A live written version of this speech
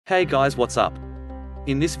Hey guys, what's up?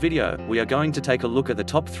 In this video, we are going to take a look at the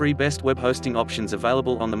top 3 best web hosting options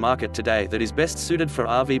available on the market today that is best suited for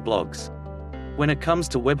RV blogs. When it comes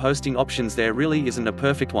to web hosting options, there really isn't a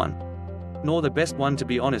perfect one. Nor the best one, to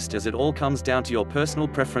be honest, as it all comes down to your personal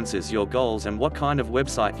preferences, your goals, and what kind of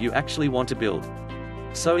website you actually want to build.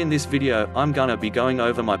 So in this video, I'm gonna be going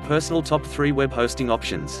over my personal top 3 web hosting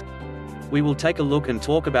options. We will take a look and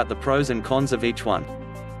talk about the pros and cons of each one.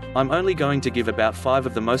 I'm only going to give about 5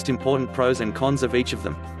 of the most important pros and cons of each of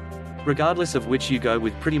them. Regardless of which you go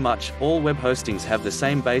with, pretty much all web hostings have the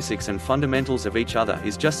same basics and fundamentals of each other,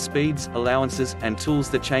 is just speeds, allowances, and tools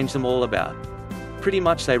that change them all about. Pretty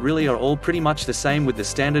much they really are all pretty much the same with the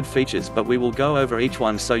standard features, but we will go over each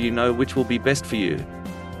one so you know which will be best for you.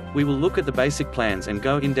 We will look at the basic plans and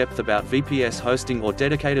go in depth about VPS hosting or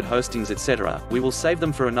dedicated hostings, etc. We will save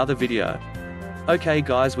them for another video. Okay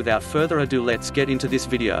guys, without further ado, let's get into this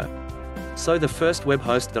video. So the first web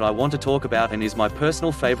host that I want to talk about, and is my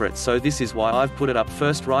personal favorite, so this is why I've put it up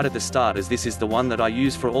first right at the start, as this is the one that I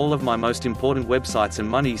use for all of my most important websites and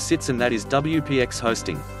money sits, and that is WPX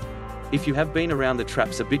hosting. If you have been around the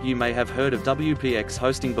traps a bit, you may have heard of WPX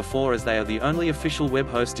hosting before, as they are the only official web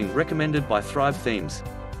hosting recommended by Thrive Themes.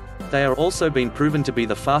 They are also been proven to be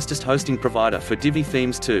the fastest hosting provider for Divi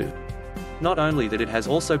themes too. Not only that, it has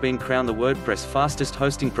also been crowned the WordPress fastest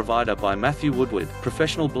hosting provider by Matthew Woodward,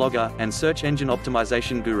 professional blogger and search engine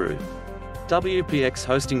optimization guru. WPX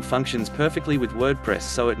hosting functions perfectly with WordPress,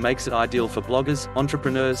 so it makes it ideal for bloggers,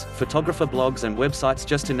 entrepreneurs, photographer blogs and websites,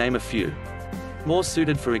 just to name a few. More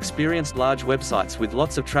suited for experienced large websites with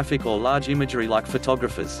lots of traffic or large imagery like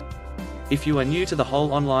photographers. If you are new to the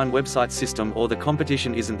whole online website system, or the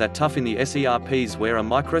competition isn't that tough in the SERPs where a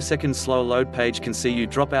microsecond slow load page can see you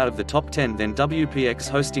drop out of the top 10, then WPX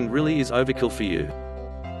hosting really is overkill for you.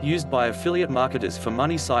 Used by affiliate marketers for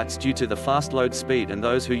money sites due to the fast load speed, and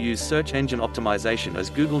those who use search engine optimization, as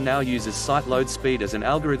Google now uses site load speed as an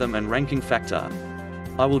algorithm and ranking factor.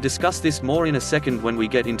 I will discuss this more in a second when we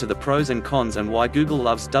get into the pros and cons and why Google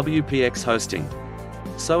loves WPX hosting.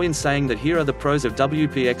 So in saying that, here are the pros of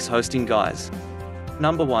WPX hosting, guys.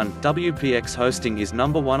 Number 1, WPX hosting is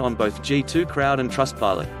number 1 on both G2 Crowd and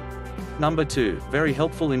Trustpilot. Number 2, very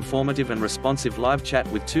helpful, informative and responsive live chat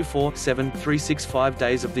with 24/7/365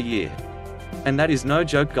 days of the year. And that is no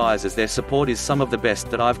joke, guys, as their support is some of the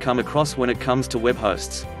best that I've come across when it comes to web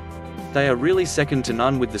hosts. They are really second to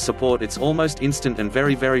none with the support. It's almost instant and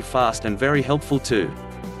very fast and very helpful too.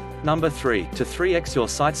 Number 3, to 3x your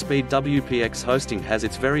site speed, WPX hosting has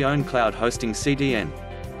its very own cloud hosting CDN.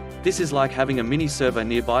 This is like having a mini server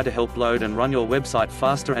nearby to help load and run your website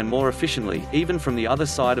faster and more efficiently, even from the other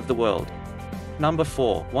side of the world. Number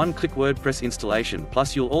 4, one-click WordPress installation,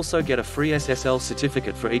 plus you'll also get a free SSL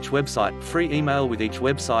certificate for each website, free email with each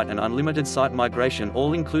website, and unlimited site migration,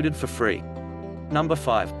 all included for free. Number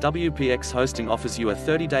 5, WPX hosting offers you a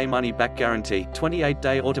 30-day money-back guarantee,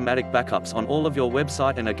 28-day automatic backups on all of your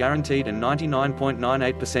website, and a guaranteed and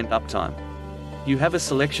 99.98% uptime. You have a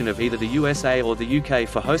selection of either the USA or the UK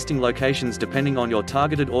for hosting locations depending on your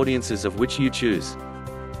targeted audiences of which you choose.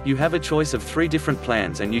 You have a choice of 3 different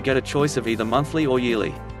plans, and you get a choice of either monthly or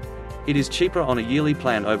yearly. It is cheaper on a yearly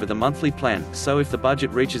plan over the monthly plan, so if the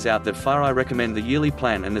budget reaches out that far, I recommend the yearly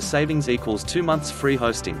plan, and the savings equals 2 months free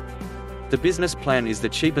hosting. The business plan is the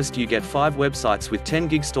cheapest. You get 5 websites with 10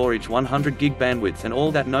 gig storage, 100 gig bandwidth, and all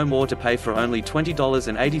that, no more, to pay for only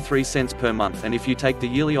 $20.83 per month. And if you take the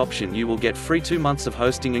yearly option, you will get free 2 months of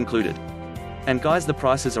hosting included. And guys, the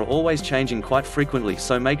prices are always changing quite frequently,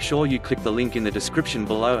 so make sure you click the link in the description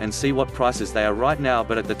below and see what prices they are right now.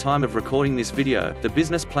 But at the time of recording this video, the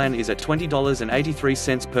business plan is at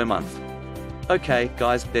 $20.83 per month. Okay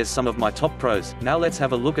guys, there's some of my top pros. Now let's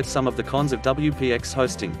have a look at some of the cons of WPX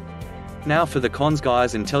hosting. Now for the cons,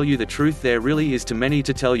 guys, and tell you the truth, there really is too many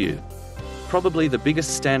to tell you. Probably the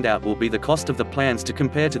biggest standout will be the cost of the plans to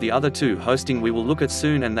compare to the other 2 hosting we will look at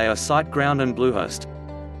soon, and they are Siteground and Bluehost.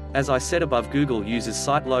 As I said above, Google uses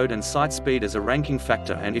site load and site speed as a ranking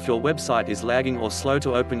factor, and if your website is lagging or slow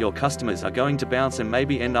to open, your customers are going to bounce and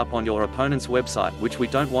maybe end up on your opponent's website, which we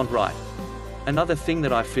don't want, right? Another thing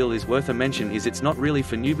that I feel is worth a mention is it's not really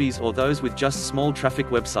for newbies or those with just small traffic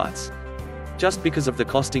websites. Just because of the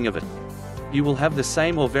costing of it. You will have the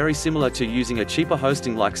same or very similar to using a cheaper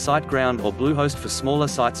hosting like Siteground or Bluehost for smaller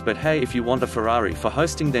sites, but hey, if you want a Ferrari for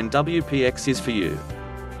hosting, then WPX is for you.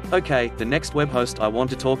 Okay, the next web host I want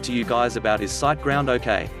to talk to you guys about is Siteground.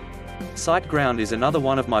 Okay. Siteground is another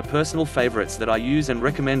one of my personal favorites that I use and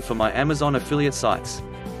recommend for my Amazon affiliate sites.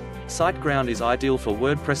 Siteground is ideal for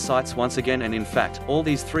WordPress sites once again, and in fact, all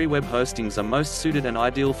these 3 web hostings are most suited and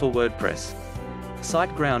ideal for WordPress.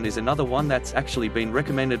 Siteground is another one that's actually been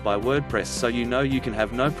recommended by WordPress, so you know you can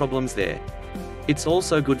have no problems there. It's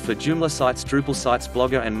also good for Joomla sites, Drupal sites,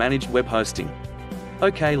 Blogger and managed web hosting.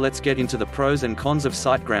 Okay, let's get into the pros and cons of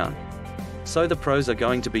Siteground. So the pros are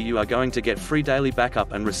going to be you are going to get free daily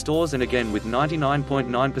backup and restores, and again with 99.9%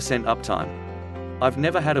 uptime. I've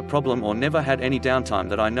never had a problem or never had any downtime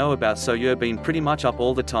that I know about, so you're been pretty much up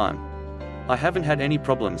all the time. I haven't had any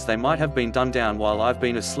problems. They might have been done down while I've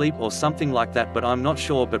been asleep or something like that, but I'm not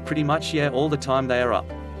sure, but pretty much yeah, all the time they are up.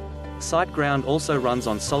 Siteground also runs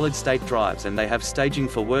on solid state drives, and they have staging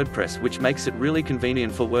for WordPress, which makes it really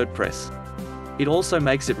convenient for WordPress. It also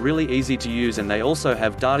makes it really easy to use, and they also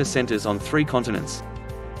have data centers on 3 continents.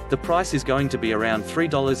 The price is going to be around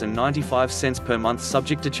 $3.95 per month,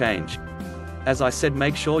 subject to change. As I said,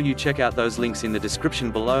 make sure you check out those links in the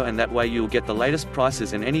description below, and that way you'll get the latest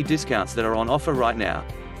prices and any discounts that are on offer right now.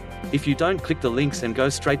 If you don't click the links and go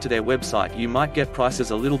straight to their website, you might get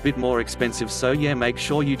prices a little bit more expensive, so yeah, make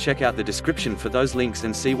sure you check out the description for those links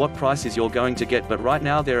and see what prices you're going to get, but right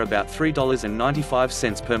now they're about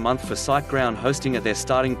 $3.95 per month for Siteground hosting at their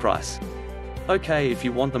starting price. Okay, if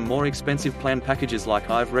you want the more expensive plan packages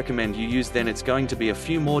like I've recommend you use, then it's going to be a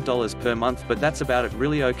few more dollars per month, but that's about it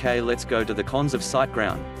really. Okay, let's go to the cons of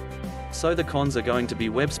Siteground. So the cons are going to be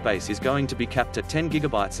web space is going to be capped at 10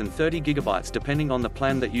 GB and 30 GB depending on the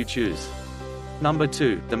plan that you choose. Number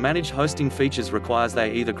 2, the managed hosting features requires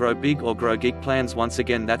they either grow big or grow geek plans. Once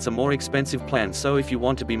again, that's a more expensive plan, so if you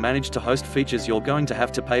want to be managed to host features, you're going to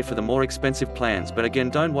have to pay for the more expensive plans, but again,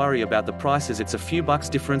 don't worry about the prices, it's a few bucks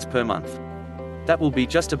difference per month. That will be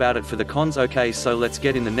just about it for the cons. Okay, so let's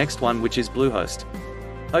get in the next one, which is Bluehost.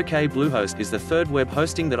 Okay, Bluehost is the third web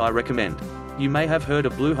hosting that I recommend. You may have heard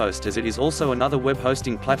of Bluehost, as it is also another web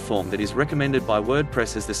hosting platform that is recommended by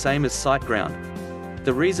WordPress as the same as Siteground.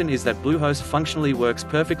 The reason is that Bluehost functionally works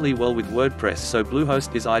perfectly well with WordPress, so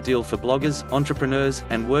Bluehost is ideal for bloggers, entrepreneurs,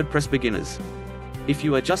 and WordPress beginners. If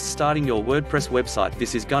you are just starting your WordPress website,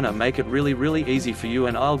 this is gonna make it really easy for you,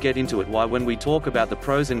 and I'll get into it why when we talk about the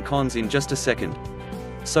pros and cons in just a second.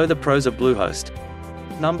 So the pros of Bluehost.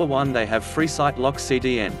 Number 1, they have free site lock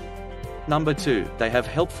CDN. Number 2, they have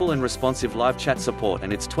helpful and responsive live chat support,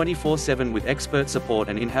 and it's 24/7 with expert support.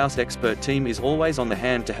 An in-house expert team is always on the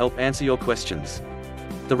hand to help answer your questions.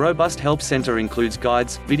 The robust help center includes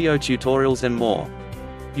guides, video tutorials and more.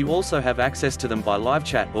 You also have access to them by live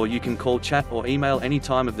chat, or you can call, chat or email any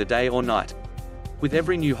time of the day or night. With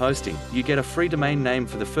every new hosting, you get a free domain name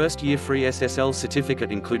for the first year, free SSL certificate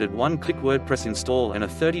included, one-click WordPress install, and a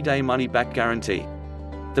 30-day money-back guarantee.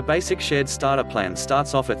 The basic shared starter plan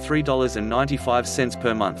starts off at $3.95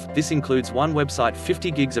 per month. This includes one website,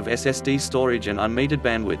 50 gigs of SSD storage and unmetered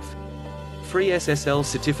bandwidth. Free SSL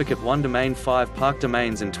certificate, one domain, 5 park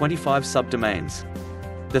domains and 25 subdomains.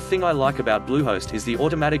 The thing I like about Bluehost is the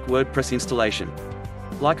automatic WordPress installation.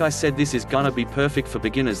 Like I said, this is gonna be perfect for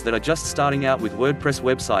beginners that are just starting out with WordPress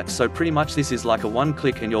websites, so pretty much this is like a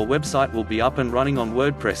one-click and your website will be up and running on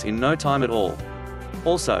WordPress in no time at all.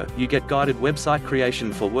 Also, you get guided website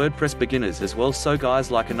creation for WordPress beginners as well, so guys,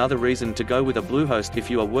 like another reason to go with a Bluehost if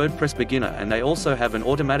you are WordPress beginner, and they also have an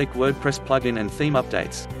automatic WordPress plugin and theme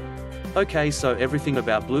updates. Okay, so everything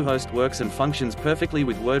about Bluehost works and functions perfectly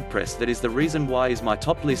with WordPress. That is the reason why is my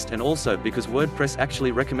top list, and also because WordPress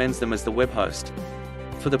actually recommends them as the web host.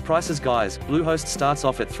 For the prices guys, Bluehost starts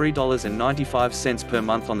off at $3.95 per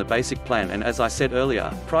month on the basic plan, and as I said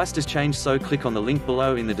earlier, price does change, so click on the link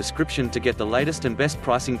below in the description to get the latest and best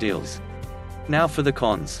pricing deals. Now for the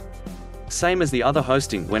cons. Same as the other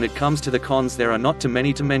hosting, when it comes to the cons there are not too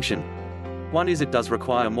many to mention. One is it does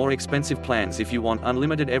require more expensive plans. If you want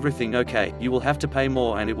unlimited everything, okay, you will have to pay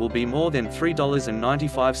more, and it will be more than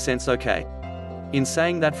 $3.95, okay. In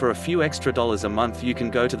saying that, for a few extra dollars a month you can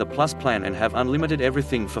go to the Plus plan and have unlimited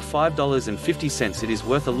everything for $5.50. It is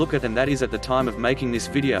worth a look at, and that is at the time of making this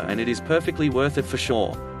video, and it is perfectly worth it for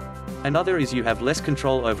sure. Another is you have less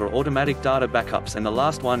control over automatic data backups, and the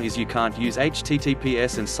last one is you can't use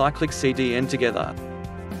HTTPS and cyclic CDN together.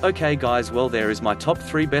 Okay guys, well there is my top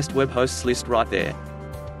 3 best web hosts list right there.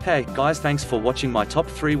 Hey guys, thanks for watching my top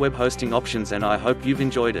 3 web hosting options, and I hope you've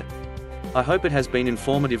enjoyed it. I hope it has been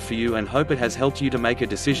informative for you, and hope it has helped you to make a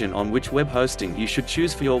decision on which web hosting you should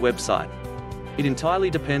choose for your website. It entirely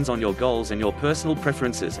depends on your goals and your personal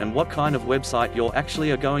preferences and what kind of website you're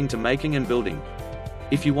actually going to making and building.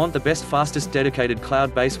 If you want the best, fastest dedicated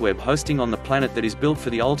cloud-based web hosting on the planet that is built for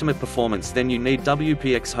the ultimate performance, then you need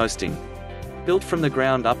WPX hosting. Built from the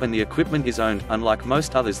ground up, and the equipment is owned, unlike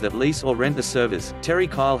most others that lease or rent the servers. Terry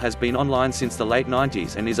Kyle has been online since the late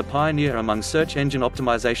 90s and is a pioneer among search engine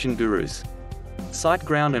optimization gurus.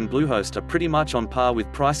 Siteground and Bluehost are pretty much on par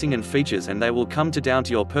with pricing and features, and they will come down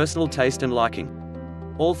to your personal taste and liking.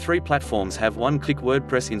 All three platforms have one-click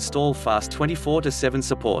WordPress install, fast 24/7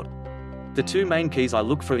 support. The two main keys I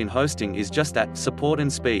look for in hosting is just that, support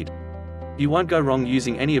and speed. You won't go wrong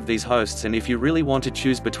using any of these hosts, and if you really want to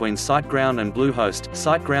choose between Siteground and Bluehost,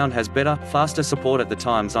 Siteground has better, faster support at the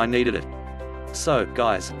times I needed it. So,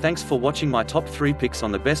 guys, thanks for watching my top 3 picks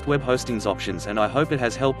on the best web hostings options, and I hope it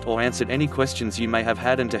has helped or answered any questions you may have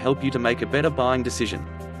had and to help you to make a better buying decision.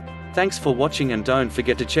 Thanks for watching, and don't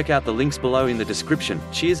forget to check out the links below in the description.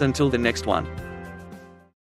 Cheers until the next one.